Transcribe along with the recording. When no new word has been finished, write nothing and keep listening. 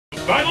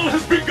battle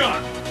has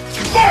begun!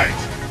 Fight!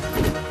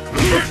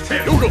 First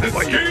hit, the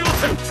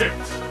scales have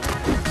tipped!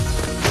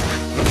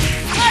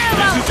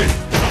 This is it!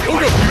 The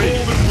fight we've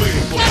all been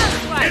waiting for!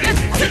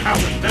 Anything can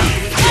happen now!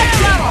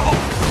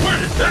 Where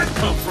did that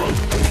come from?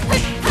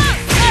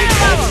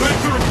 All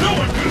censor, no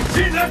one could have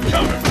seen that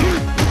coming!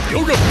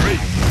 Yoga free!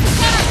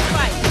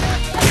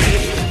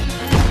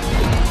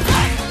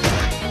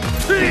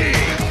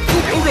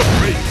 Yoga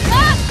free!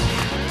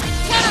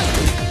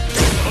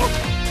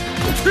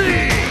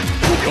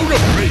 Yoga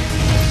free!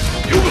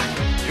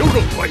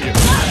 Yoga fire!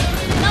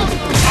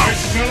 I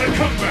smell a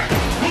comeback!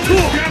 Will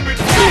this gambit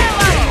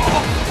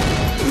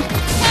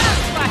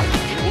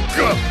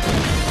Yoga!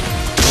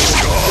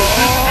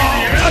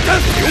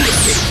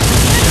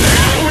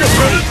 Yoga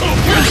free!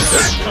 Where did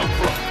that come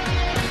from?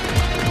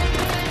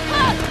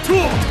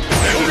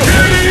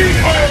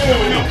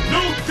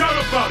 No doubt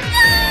about it!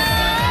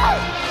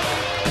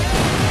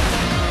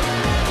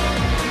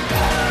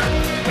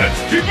 Let's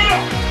keep it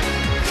up!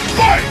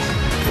 Fight!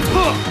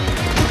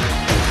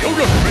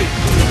 Yoga free!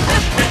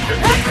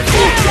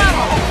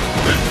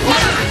 This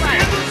player is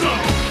in the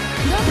zone!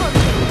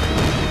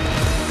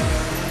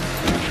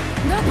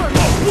 The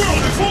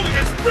world is holding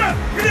its breath!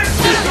 It is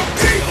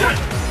disobedient!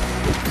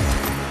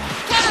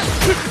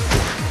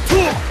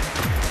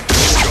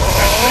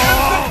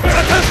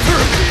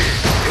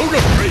 Yoga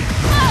free!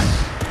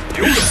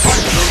 Yoga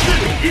fight!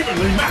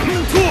 Evenly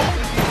matched!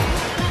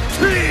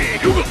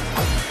 Yoga!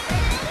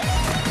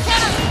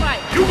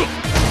 Yoga!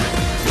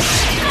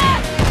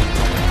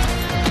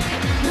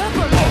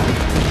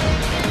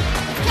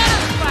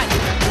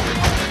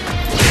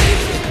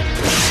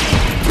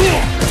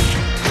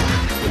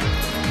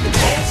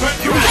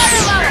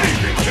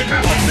 Anything can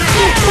happen now!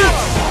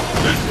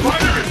 This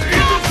fighter is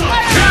in the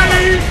zone!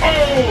 K.O.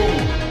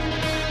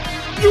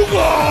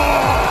 Yoga!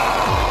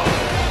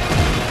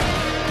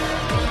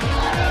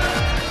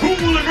 Who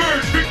will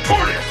emerge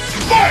victorious?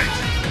 Fight!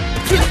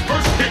 The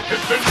first hit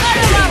has been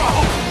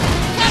destroyed!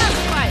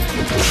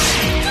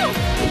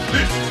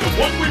 This is the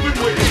one we've been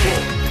waiting for!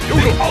 The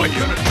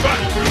ultimate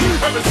battle for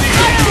supremacy!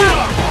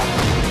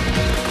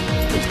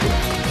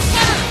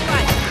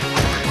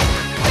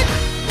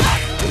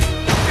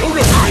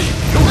 Yoga free!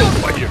 Yoga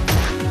fire!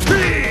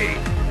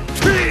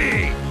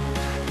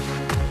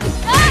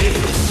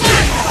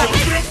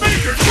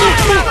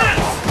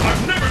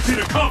 I've never seen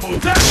a combo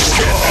that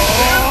shit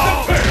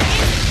and fair!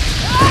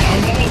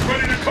 I'm almost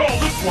ready to call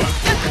this one!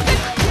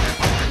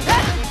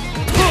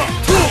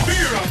 The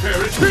fear out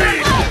there is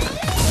K.O.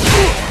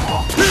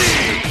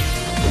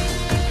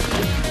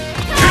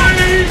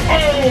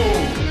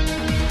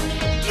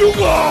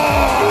 Yoga!